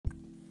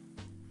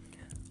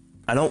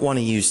I don't want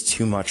to use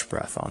too much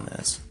breath on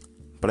this,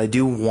 but I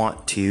do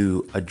want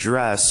to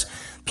address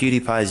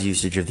PewDiePie's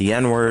usage of the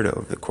N-word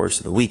over the course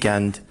of the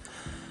weekend.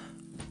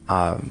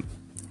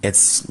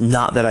 It's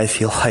not that I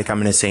feel like I'm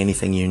going to say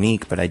anything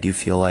unique, but I do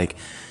feel like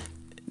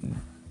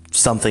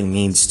something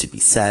needs to be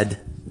said.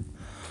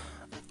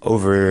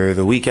 Over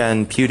the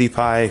weekend,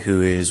 PewDiePie,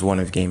 who is one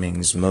of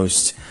gaming's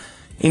most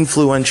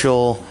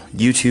influential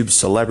YouTube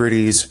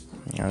celebrities,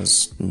 he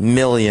has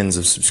millions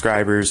of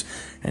subscribers,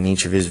 and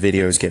each of his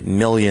videos get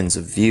millions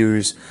of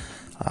views,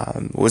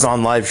 was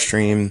on live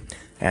stream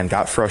and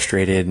got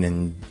frustrated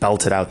and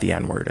belted out the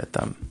N-word at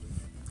them.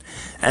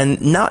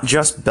 And not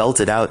just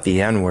belted out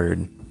the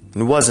N-word,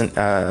 it wasn't,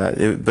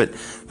 but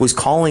was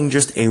calling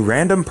just a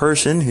random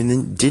person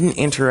who didn't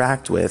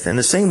interact with in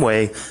the same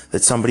way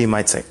that somebody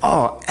might say,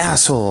 "Oh,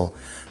 asshole,"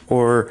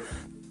 or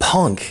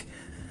 "punk."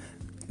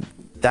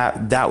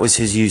 That was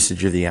his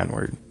usage of the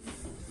N-word.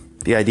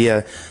 The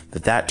idea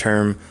that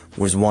term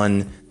was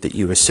one that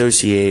you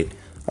associate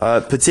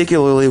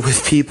particularly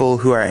with people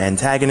who are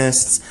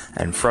antagonists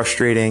and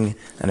frustrating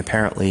and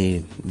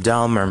apparently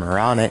dumb or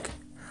moronic.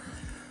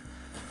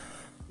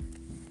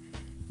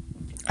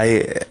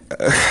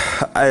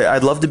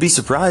 I'd love to be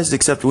surprised,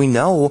 except we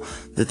know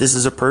that this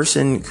is a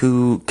person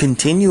who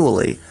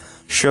continually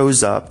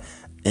shows up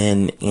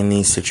in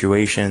these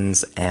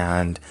situations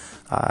and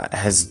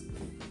has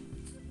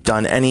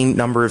done any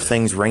number of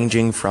things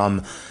ranging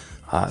from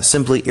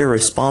simply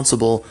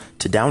irresponsible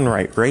to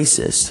downright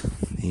racist.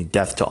 The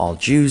Death to All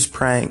Jews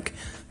prank,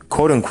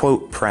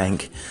 quote-unquote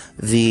prank,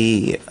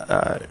 the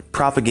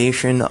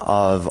propagation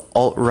of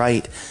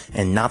alt-right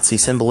and Nazi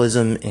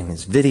symbolism in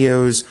his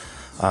videos,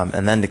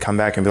 and then to come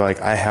back and be like,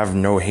 "I have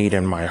no hate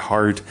in my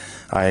heart.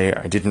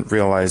 I didn't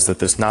realize that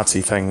this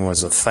Nazi thing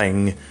was a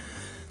thing."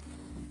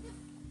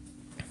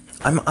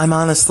 I'm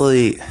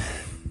honestly,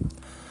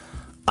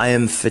 I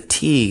am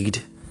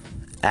fatigued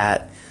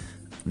at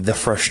the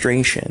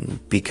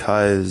frustration,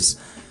 because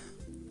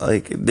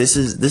like this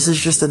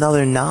is just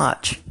another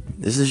notch.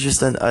 This is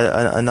just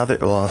another,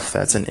 well,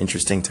 that's an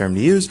interesting term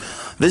to use.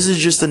 This is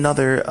just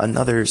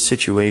another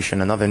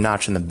situation, another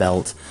notch in the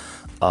belt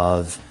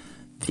of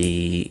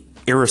the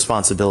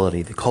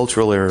irresponsibility, the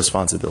cultural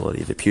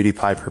irresponsibility that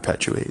PewDiePie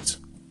perpetuates.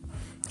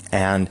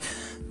 And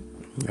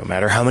no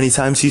matter how many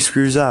times he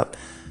screws up,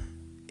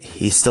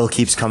 he still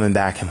keeps coming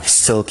back, and we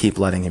still keep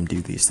letting him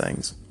do these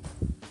things.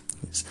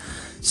 He's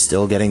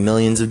still getting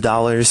millions of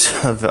dollars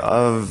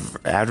of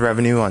ad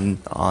revenue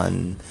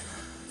on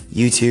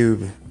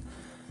YouTube.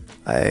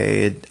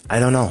 I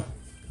don't know.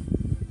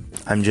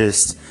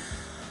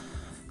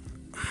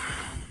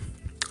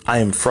 I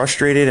am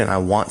frustrated and I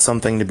want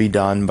something to be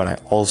done, but I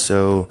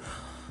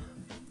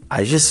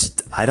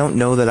don't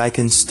know that I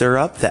can stir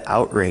up the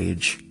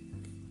outrage,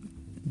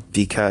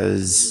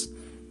 because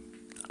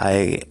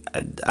I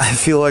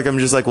feel like I'm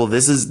just like, well,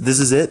 this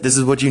is it. This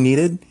is what you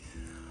needed.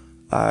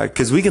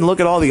 Because we can look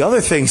at all the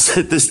other things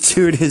that this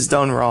dude has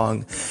done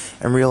wrong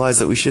and realize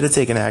that we should have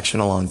taken action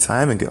a long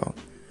time ago.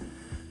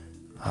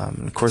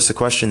 Of course, the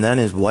question then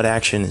is, what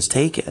action is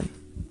taken?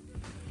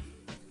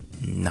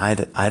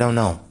 I don't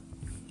know.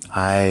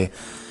 I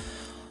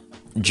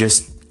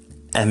just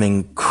am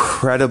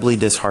incredibly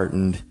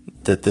disheartened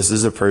that this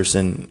is a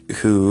person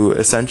who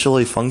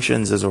essentially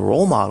functions as a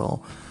role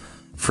model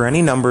for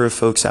any number of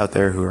folks out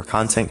there who are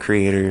content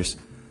creators.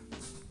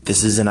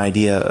 This is an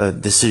idea,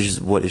 this is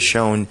what is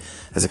shown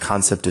as a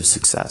concept of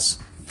success.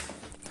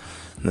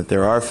 And that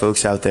there are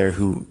folks out there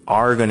who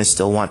are going to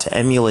still want to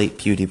emulate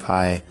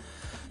PewDiePie,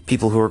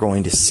 people who are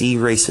going to see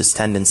racist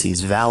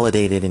tendencies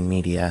validated in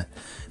media.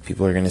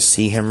 People are going to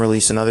see him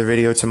release another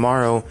video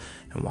tomorrow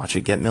and watch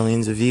it get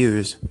millions of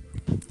views.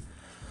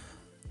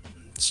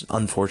 It's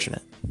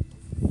unfortunate.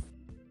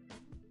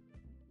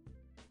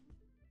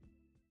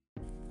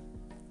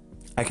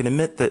 I can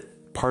admit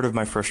that part of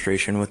my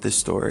frustration with this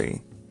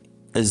story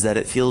is that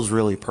it feels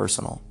really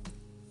personal.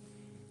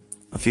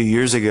 A few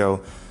years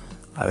ago,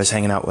 I was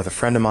hanging out with a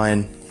friend of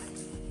mine,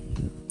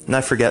 and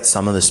I forget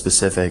some of the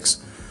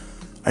specifics.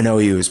 I know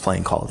he was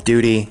playing Call of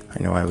Duty.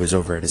 I know I was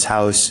over at his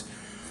house.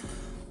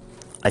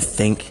 I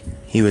think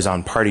he was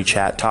on party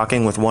chat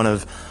talking with one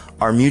of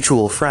our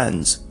mutual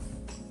friends.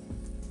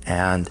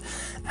 And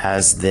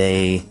as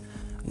they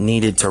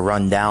needed to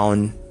run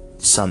down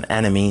some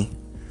enemy,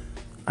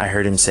 I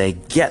heard him say,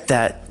 "Get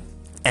that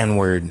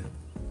N-word,"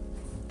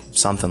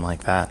 something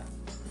like that.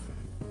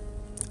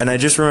 And I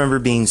just remember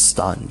being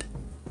stunned.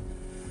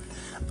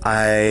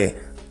 I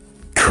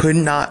could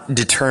not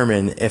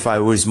determine if I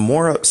was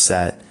more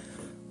upset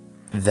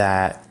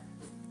that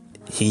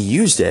he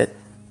used it,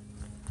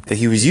 that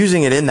he was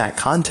using it in that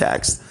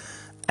context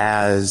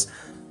as,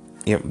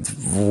 you know,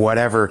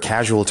 whatever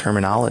casual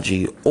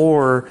terminology,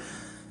 or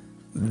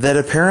that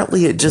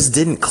apparently it just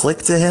didn't click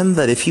to him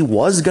that if he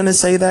was going to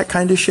say that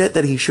kind of shit,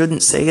 that he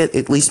shouldn't say it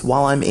at least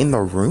while I'm in the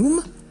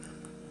room.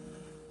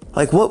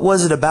 Like, what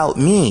was it about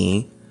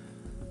me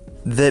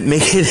that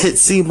made it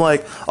seem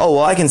like, oh,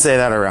 well, I can say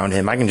that around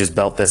him. I can just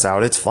belt this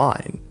out. It's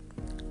fine.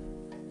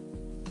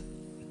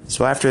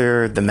 So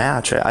after the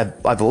match, I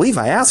believe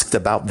I asked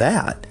about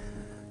that.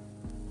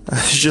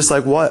 It's just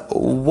like,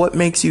 what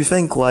makes you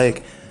think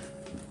like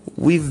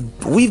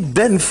we've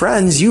been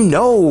friends, you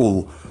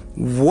know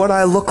what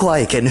I look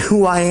like and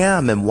who I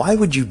am, and why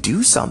would you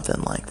do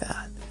something like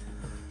that?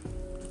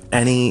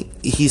 And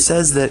he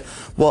says that,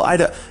 well,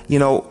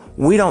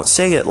 we don't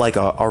say it like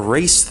a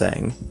race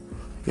thing.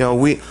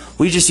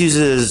 We just use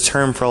it as a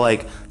term for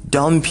like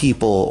dumb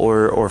people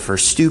or for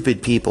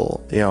stupid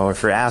people, or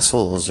for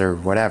assholes or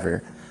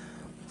whatever.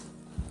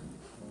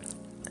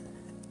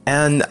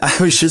 And I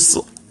was just,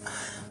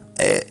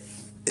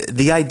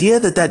 the idea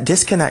that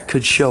disconnect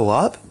could show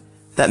up,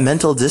 that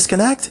mental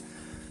disconnect,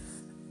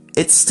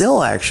 it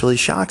still actually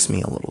shocks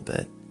me a little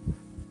bit,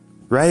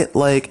 right?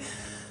 Like,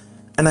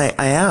 and I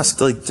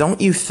asked, like, don't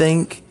you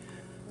think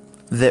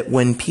that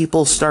when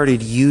people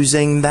started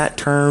using that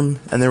term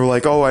and they were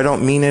like, oh, I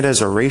don't mean it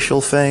as a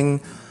racial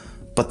thing,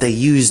 but they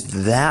used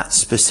that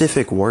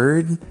specific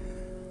word,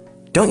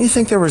 don't you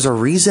think there was a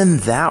reason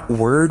that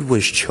word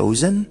was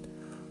chosen?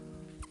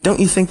 Don't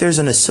you think there's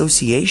an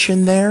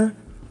association there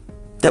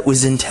that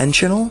was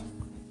intentional?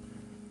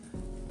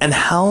 And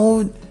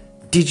how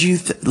did you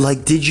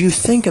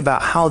think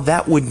about how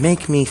that would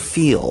make me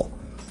feel?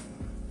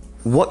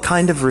 What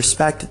kind of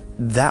respect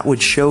that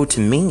would show to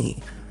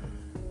me,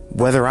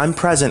 whether I'm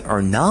present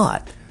or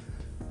not?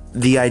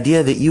 The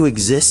idea that you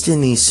exist in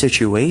these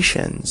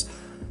situations,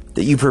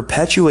 that you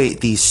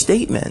perpetuate these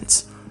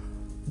statements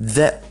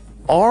that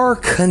are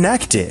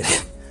connected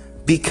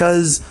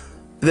because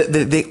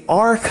they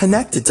are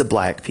connected to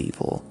black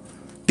people,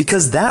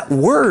 because that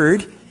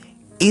word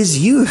is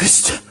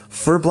used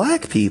for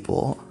black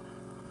people.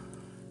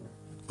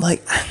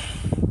 Like,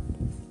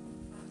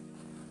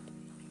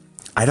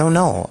 I don't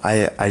know.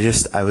 I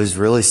was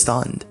really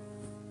stunned.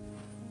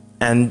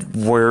 And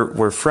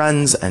we're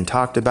friends and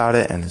talked about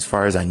it, and as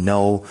far as I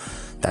know,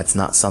 that's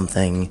not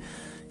something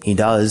he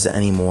does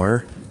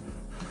anymore.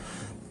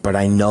 But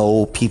I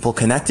know people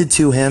connected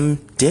to him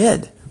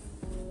did.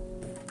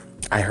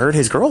 I heard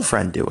his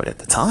girlfriend do it at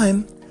the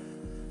time.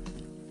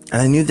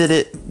 And I knew that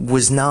it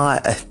was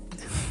not,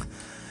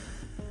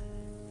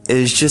 it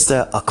was just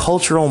a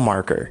cultural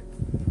marker.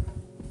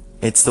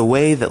 It's the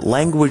way that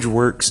language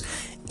works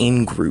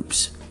in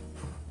groups.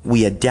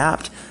 We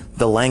adapt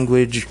the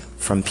language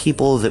from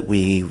people that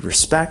we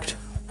respect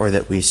or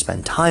that we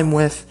spend time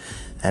with,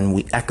 and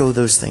we echo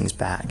those things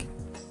back.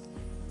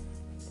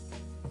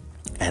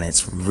 And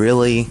it's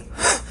really,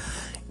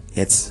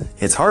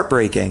 it's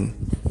heartbreaking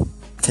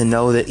to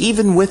know that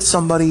even with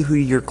somebody who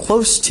you're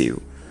close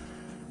to,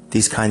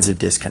 these kinds of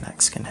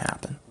disconnects can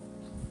happen.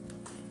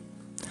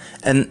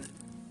 And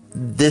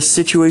this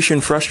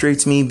situation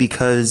frustrates me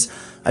because,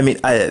 I mean,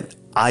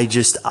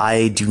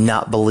 I do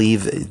not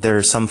believe there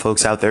are some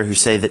folks out there who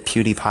say that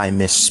PewDiePie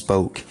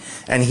misspoke,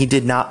 and he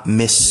did not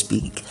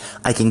misspeak.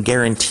 I can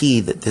guarantee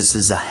that this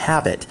is a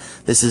habit.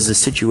 This is a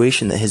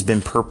situation that has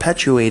been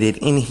perpetuated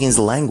in his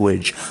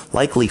language,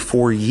 likely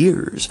for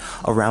years,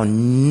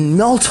 around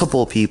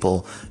multiple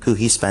people who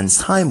he spends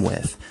time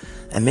with.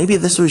 And maybe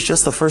this was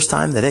just the first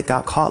time that it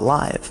got caught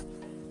live.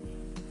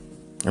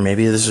 Or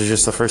maybe this was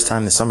just the first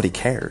time that somebody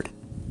cared.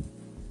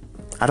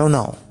 I don't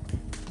know.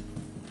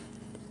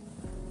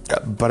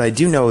 But I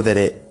do know that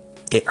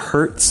it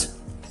hurts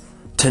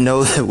to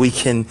know that we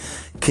can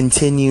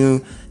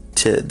continue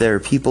to, there are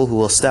people who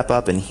will step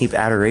up and heap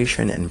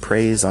adoration and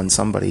praise on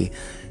somebody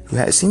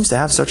who seems to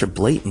have such a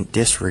blatant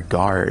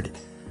disregard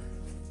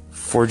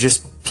for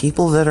just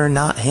people that are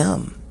not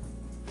him.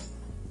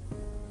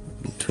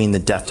 Between the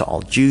Death to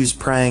All Jews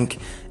prank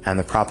and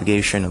the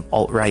propagation of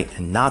alt-right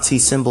and Nazi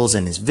symbols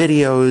in his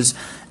videos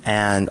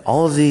and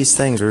all of these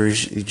things where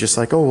you're just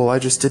like, oh, well, I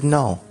just didn't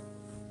know.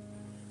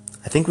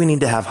 I think we need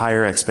to have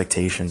higher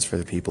expectations for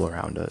the people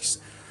around us,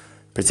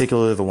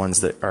 particularly the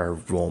ones that are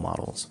role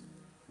models.